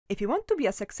If you want to be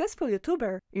a successful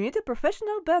YouTuber, you need a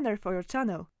professional banner for your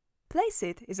channel.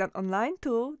 Placeit is an online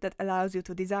tool that allows you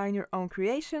to design your own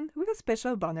creation with a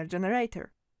special banner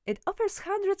generator. It offers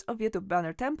hundreds of YouTube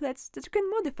banner templates that you can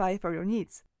modify for your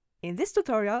needs. In this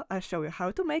tutorial, I'll show you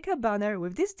how to make a banner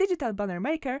with this digital banner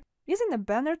maker using a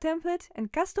banner template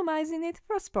and customizing it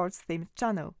for a sports-themed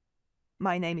channel.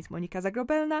 My name is Monika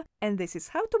Zagrobelna, and this is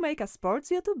how to make a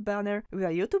sports YouTube banner with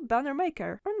a YouTube banner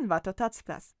maker on Envato Tuts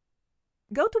Plus.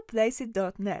 Go to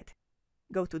placeit.net,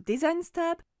 go to Designs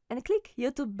tab and click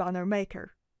YouTube Banner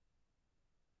Maker.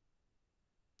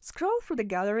 Scroll through the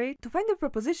gallery to find a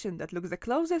proposition that looks the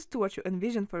closest to what you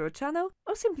envision for your channel,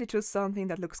 or simply choose something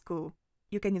that looks cool.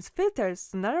 You can use filters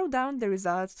to narrow down the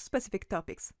results to specific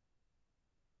topics.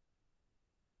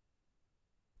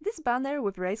 This banner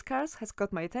with race cars has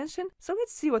caught my attention, so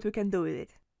let's see what we can do with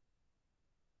it.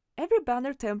 Every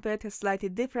banner template has slightly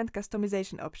different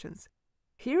customization options.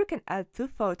 Here you can add 2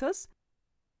 photos,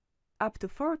 up to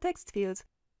 4 text fields,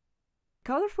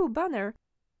 colorful banner,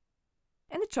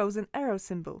 and a chosen arrow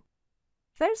symbol.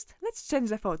 First, let's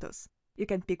change the photos. You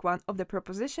can pick one of the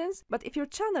propositions, but if your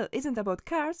channel isn't about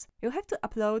cars, you'll have to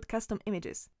upload custom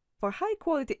images. For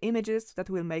high-quality images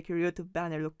that will make your YouTube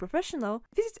banner look professional,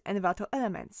 visit Envato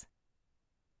Elements.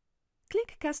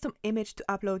 Click Custom Image to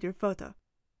upload your photo.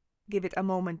 Give it a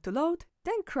moment to load,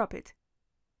 then crop it.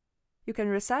 You can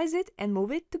resize it and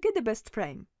move it to get the best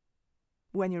frame.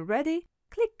 When you're ready,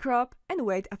 click Crop and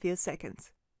wait a few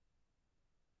seconds.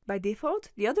 By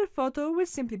default, the other photo will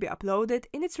simply be uploaded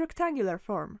in its rectangular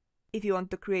form. If you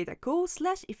want to create a cool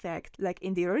slash effect like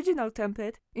in the original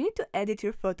template, you need to edit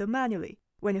your photo manually.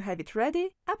 When you have it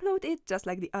ready, upload it just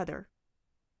like the other.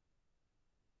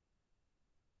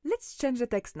 Let's change the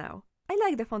text now. I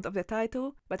like the font of the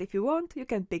title, but if you want, you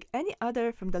can pick any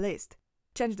other from the list.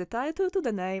 Change the title to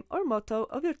the name or motto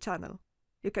of your channel.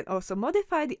 You can also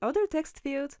modify the other text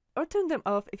fields or turn them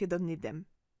off if you don't need them.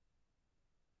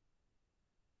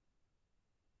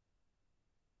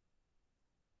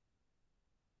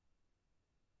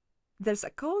 There's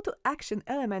a call to action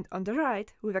element on the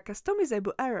right with a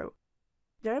customizable arrow.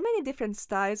 There are many different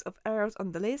styles of arrows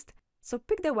on the list, so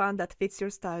pick the one that fits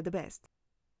your style the best.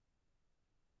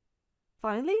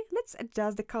 Finally, let's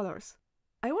adjust the colors.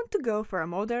 I want to go for a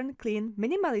modern, clean,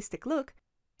 minimalistic look,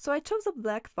 so I chose a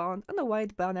black font on a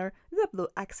white banner with a blue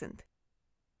accent.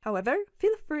 However,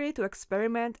 feel free to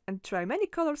experiment and try many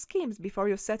color schemes before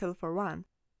you settle for one.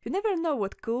 You never know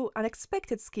what cool,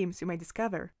 unexpected schemes you may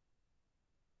discover.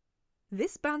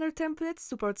 This banner template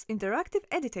supports interactive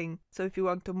editing, so if you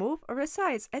want to move or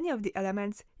resize any of the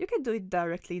elements, you can do it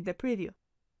directly in the preview.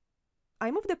 I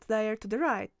move the player to the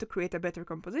right to create a better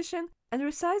composition and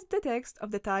resize the text of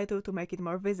the title to make it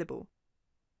more visible.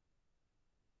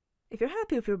 If you're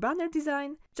happy with your banner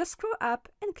design, just scroll up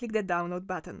and click the download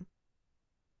button.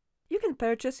 You can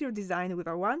purchase your design with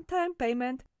a one-time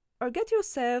payment or get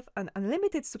yourself an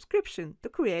unlimited subscription to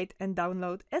create and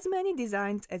download as many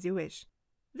designs as you wish.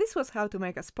 This was how to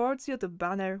make a sports YouTube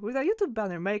banner with a YouTube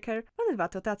banner maker on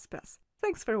Envato Tuts Plus.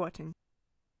 Thanks for watching.